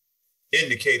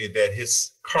indicated that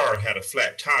his car had a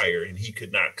flat tire and he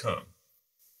could not come.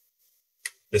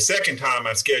 The second time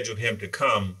I scheduled him to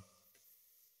come,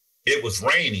 it was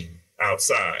raining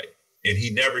outside and he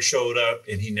never showed up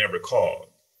and he never called.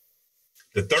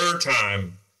 The third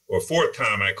time or fourth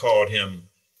time I called him,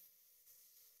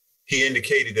 he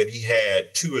indicated that he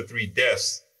had 2 or 3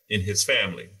 deaths in his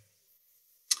family.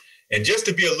 And just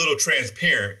to be a little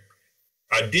transparent,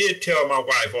 I did tell my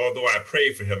wife, although I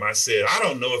prayed for him, I said, I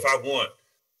don't know if I want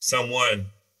someone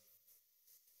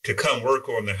to come work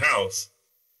on the house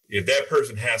if that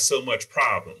person has so much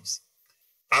problems.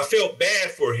 I felt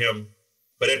bad for him,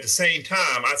 but at the same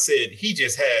time, I said, he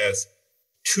just has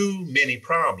too many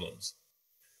problems.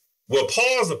 Well,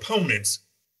 Paul's opponents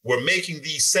were making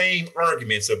these same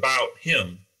arguments about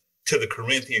him to the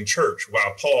Corinthian church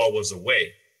while Paul was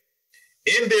away.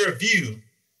 In their view,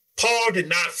 Paul did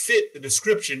not fit the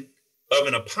description of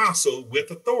an apostle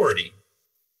with authority.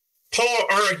 Paul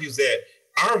argues that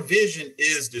our vision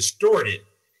is distorted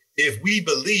if we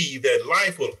believe that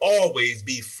life will always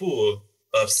be full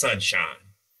of sunshine.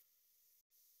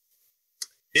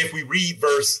 If we read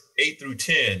verse 8 through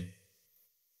 10,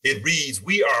 it reads,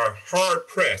 "We are hard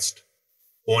pressed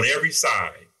on every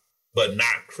side, but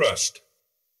not crushed,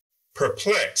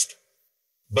 perplexed,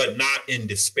 but not in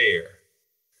despair,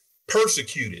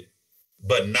 persecuted,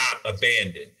 but not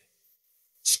abandoned,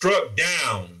 struck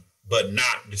down, but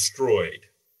not destroyed.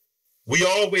 We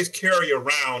always carry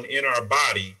around in our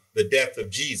body the death of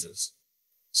Jesus,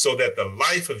 so that the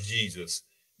life of Jesus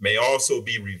may also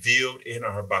be revealed in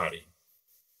our body."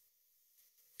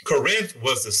 Corinth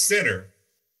was the center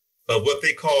of what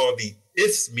they call the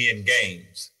Isthmian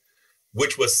Games,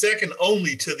 which was second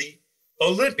only to the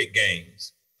Olympic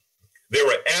Games. There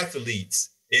were athletes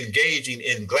engaging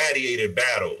in gladiator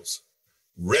battles,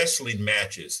 wrestling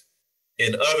matches,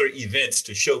 and other events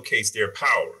to showcase their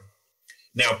power.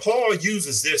 Now, Paul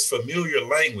uses this familiar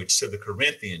language to the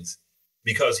Corinthians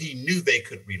because he knew they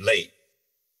could relate.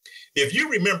 If you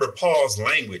remember Paul's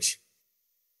language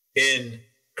in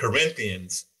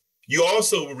Corinthians, you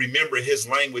also will remember his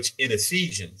language in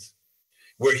Ephesians,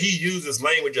 where he uses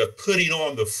language of putting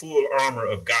on the full armor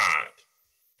of God.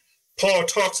 Paul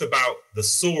talks about the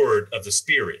sword of the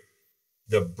Spirit,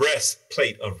 the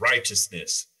breastplate of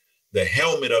righteousness, the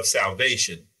helmet of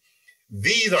salvation.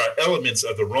 These are elements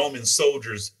of the Roman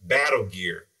soldier's battle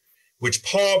gear, which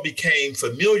Paul became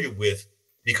familiar with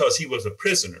because he was a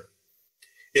prisoner.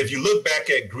 If you look back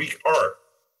at Greek art,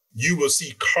 you will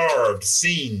see carved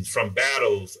scenes from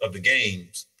battles of the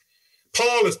games.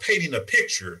 Paul is painting a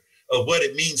picture of what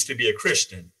it means to be a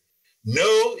Christian.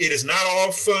 No, it is not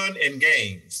all fun and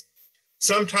games.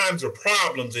 Sometimes the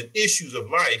problems and issues of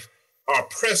life are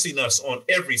pressing us on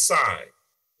every side,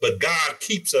 but God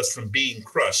keeps us from being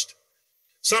crushed.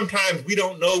 Sometimes we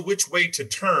don't know which way to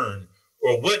turn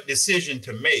or what decision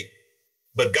to make,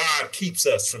 but God keeps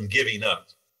us from giving up.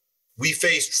 We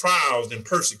face trials and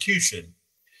persecution,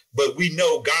 but we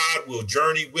know God will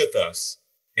journey with us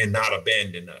and not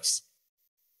abandon us.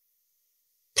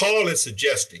 Paul is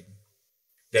suggesting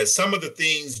that some of the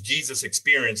things Jesus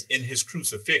experienced in his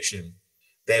crucifixion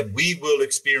that we will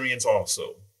experience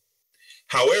also.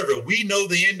 However, we know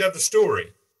the end of the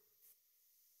story.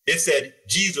 It's that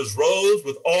Jesus rose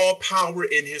with all power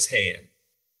in his hand.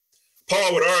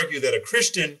 Paul would argue that a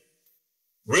Christian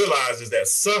realizes that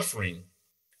suffering,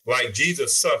 like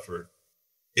Jesus suffered,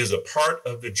 is a part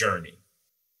of the journey.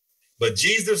 But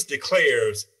Jesus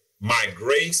declares, "My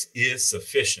grace is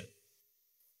sufficient."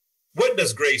 What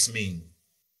does grace mean?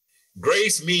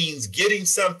 Grace means getting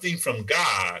something from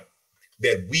God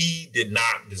that we did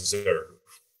not deserve.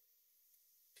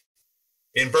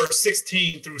 In verse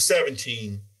 16 through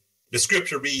 17, the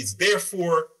scripture reads,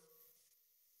 "Therefore,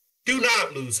 do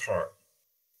not lose heart.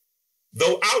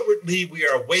 Though outwardly we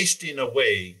are wasting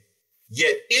away,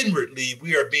 yet inwardly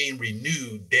we are being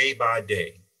renewed day by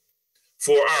day.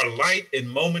 For our light and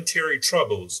momentary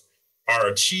troubles are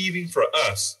achieving for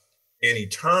us an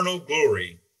eternal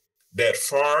glory that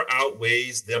far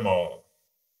outweighs them all."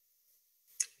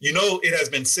 You know, it has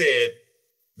been said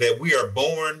that we are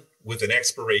born with an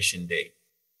expiration date.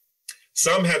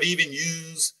 Some have even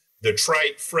used the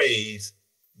trite phrase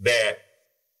that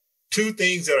two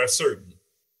things that are certain,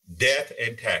 death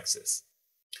and taxes.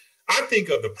 I think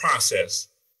of the process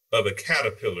of a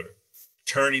caterpillar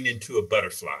turning into a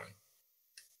butterfly.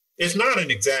 It's not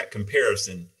an exact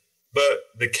comparison,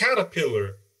 but the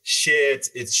caterpillar sheds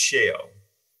its shell.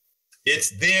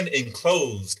 It's then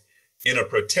enclosed in a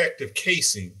protective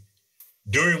casing,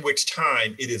 during which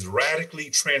time it is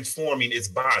radically transforming its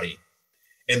body,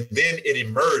 and then it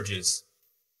emerges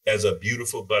as a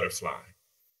beautiful butterfly.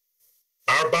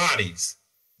 Our bodies,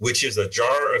 which is a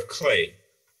jar of clay,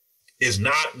 is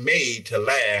not made to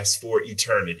last for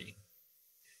eternity.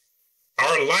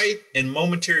 Our light and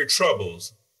momentary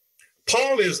troubles,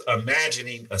 Paul is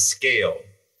imagining a scale.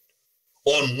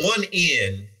 On one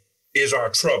end is our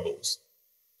troubles,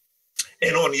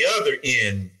 and on the other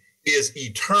end is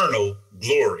eternal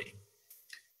glory.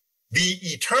 The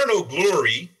eternal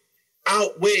glory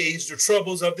outweighs the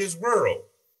troubles of this world.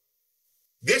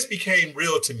 This became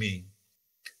real to me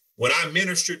when I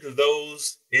ministered to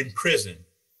those in prison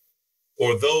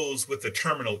or those with a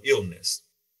terminal illness.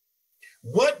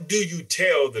 What do you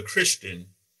tell the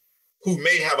Christian who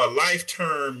may have a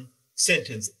life-term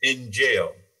sentence in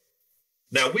jail?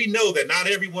 Now, we know that not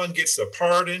everyone gets a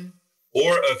pardon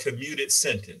or a commuted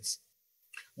sentence.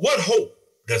 What hope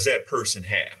does that person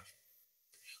have?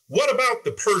 What about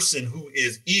the person who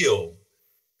is ill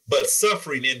but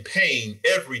suffering in pain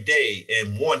every day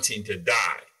and wanting to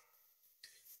die.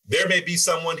 There may be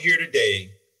someone here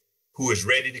today who is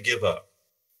ready to give up.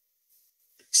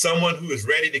 Someone who is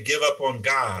ready to give up on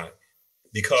God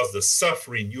because the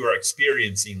suffering you are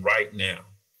experiencing right now.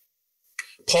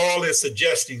 Paul is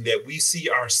suggesting that we see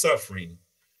our suffering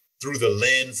through the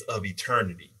lens of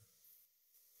eternity.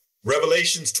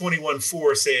 Revelations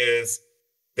 21:4 says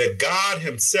that God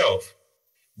himself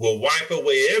will wipe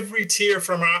away every tear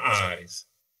from our eyes,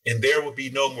 and there will be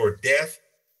no more death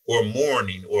or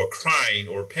mourning or crying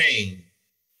or pain,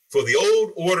 for the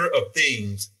old order of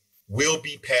things will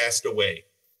be passed away.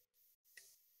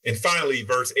 And finally,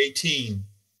 verse 18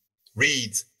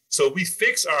 reads, so we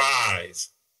fix our eyes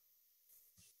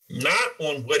not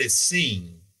on what is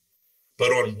seen,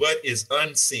 but on what is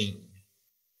unseen,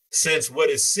 since what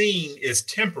is seen is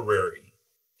temporary,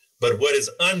 but what is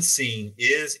unseen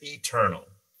is eternal.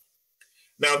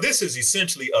 Now, this is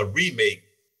essentially a remake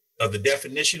of the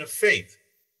definition of faith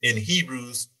in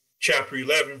Hebrews chapter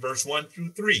 11, verse 1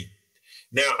 through 3.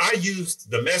 Now, I used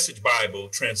the Message Bible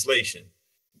translation,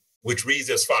 which reads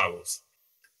as follows.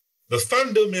 The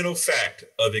fundamental fact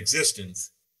of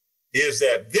existence is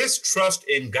that this trust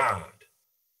in God,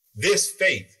 this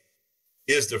faith,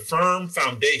 is the firm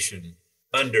foundation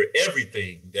under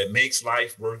everything that makes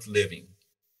life worth living.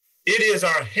 It is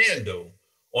our handle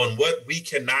on what we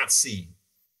cannot see.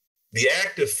 The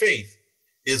act of faith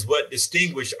is what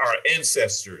distinguished our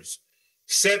ancestors,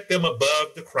 set them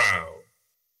above the crowd.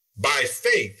 By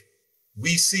faith,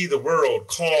 we see the world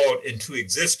called into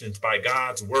existence by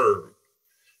God's word.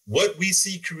 What we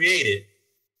see created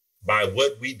by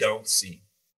what we don't see.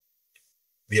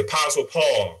 The Apostle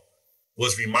Paul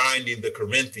was reminding the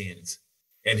Corinthians,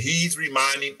 and he's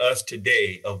reminding us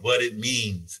today of what it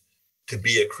means to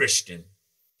be a Christian.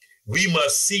 We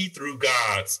must see through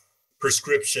God's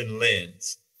prescription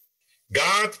lens.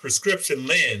 God's prescription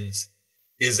lens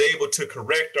is able to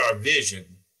correct our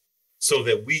vision so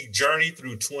that we journey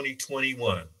through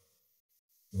 2021.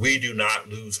 We do not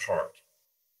lose heart.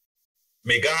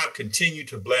 May God continue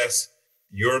to bless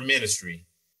your ministry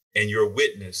and your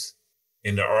witness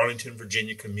in the Arlington,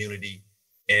 Virginia community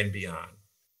and beyond.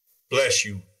 Bless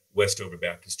you, Westover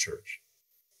Baptist Church.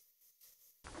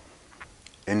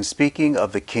 In speaking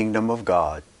of the kingdom of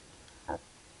God,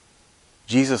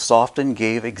 Jesus often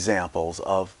gave examples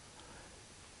of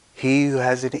he who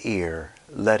has an ear,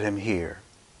 let him hear.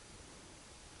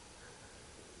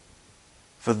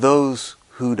 For those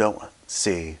who don't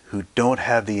see, who don't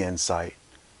have the insight,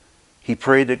 he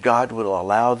prayed that God would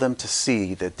allow them to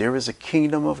see that there is a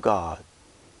kingdom of God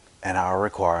and our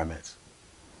requirements.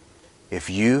 If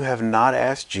you have not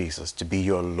asked Jesus to be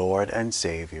your Lord and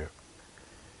Savior,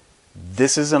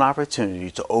 this is an opportunity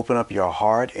to open up your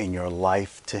heart and your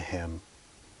life to him.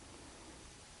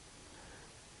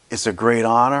 It's a great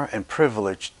honor and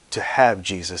privilege to have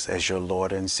Jesus as your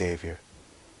Lord and Savior.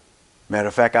 Matter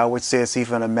of fact, I would say it's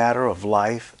even a matter of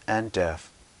life and death.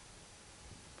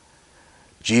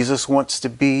 Jesus wants to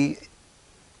be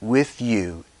with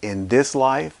you in this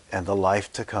life and the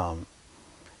life to come.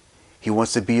 He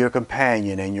wants to be your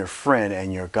companion and your friend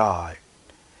and your guide.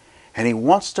 And he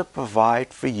wants to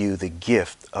provide for you the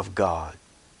gift of God,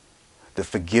 the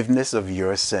forgiveness of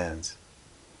your sins.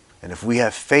 And if we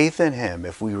have faith in him,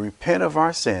 if we repent of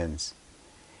our sins,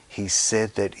 he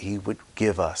said that he would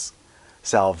give us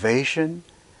salvation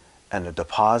and a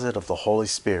deposit of the Holy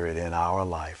Spirit in our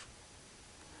life.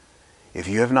 If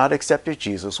you have not accepted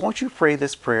Jesus, won't you pray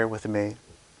this prayer with me?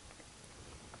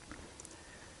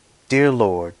 Dear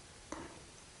Lord,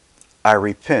 I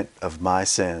repent of my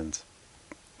sins.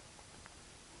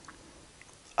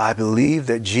 I believe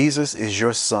that Jesus is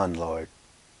your Son, Lord,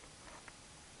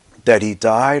 that he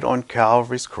died on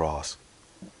Calvary's cross,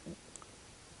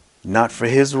 not for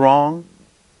his wrong,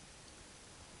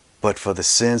 but for the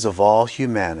sins of all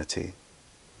humanity.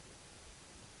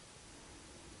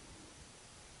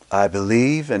 I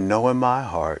believe and know in my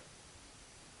heart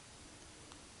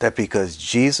that because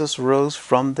Jesus rose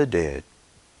from the dead,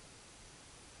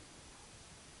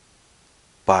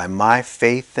 by my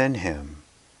faith in him,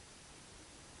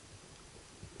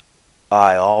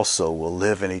 I also will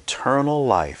live an eternal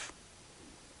life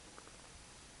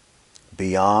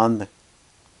beyond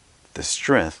the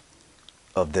strength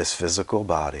of this physical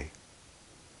body.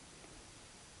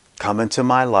 Come into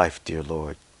my life, dear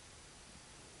Lord.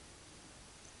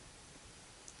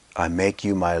 I make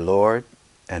you my Lord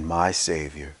and my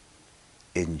Savior.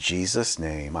 In Jesus'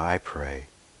 name I pray.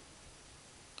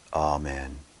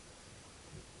 Amen.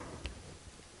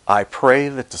 I pray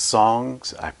that the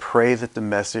songs, I pray that the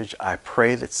message, I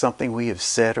pray that something we have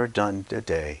said or done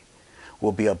today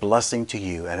will be a blessing to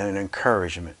you and an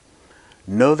encouragement.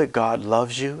 Know that God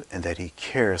loves you and that He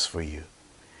cares for you.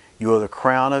 You are the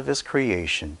crown of His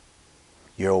creation.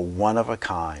 You're one of a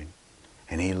kind,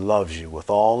 and He loves you with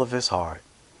all of His heart.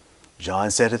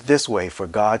 John said it this way, "For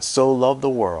God so loved the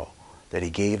world that He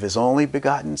gave His only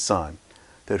begotten Son,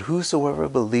 that whosoever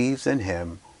believes in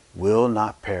Him will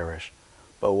not perish,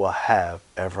 but will have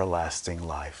everlasting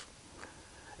life."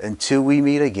 Until we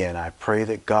meet again, I pray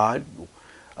that God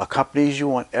accompanies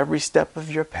you on every step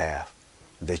of your path,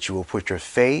 that you will put your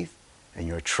faith and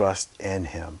your trust in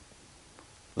Him.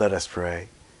 Let us pray.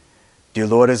 Dear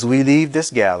Lord, as we leave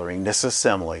this gathering, this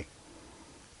assembly,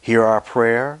 hear our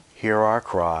prayer, hear our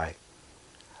cry.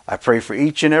 I pray for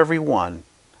each and every one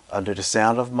under the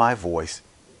sound of my voice.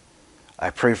 I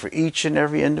pray for each and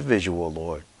every individual,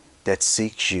 Lord, that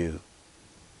seeks you.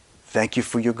 Thank you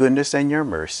for your goodness and your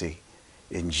mercy.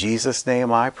 In Jesus'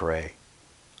 name I pray.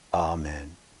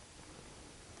 Amen.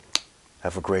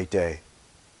 Have a great day.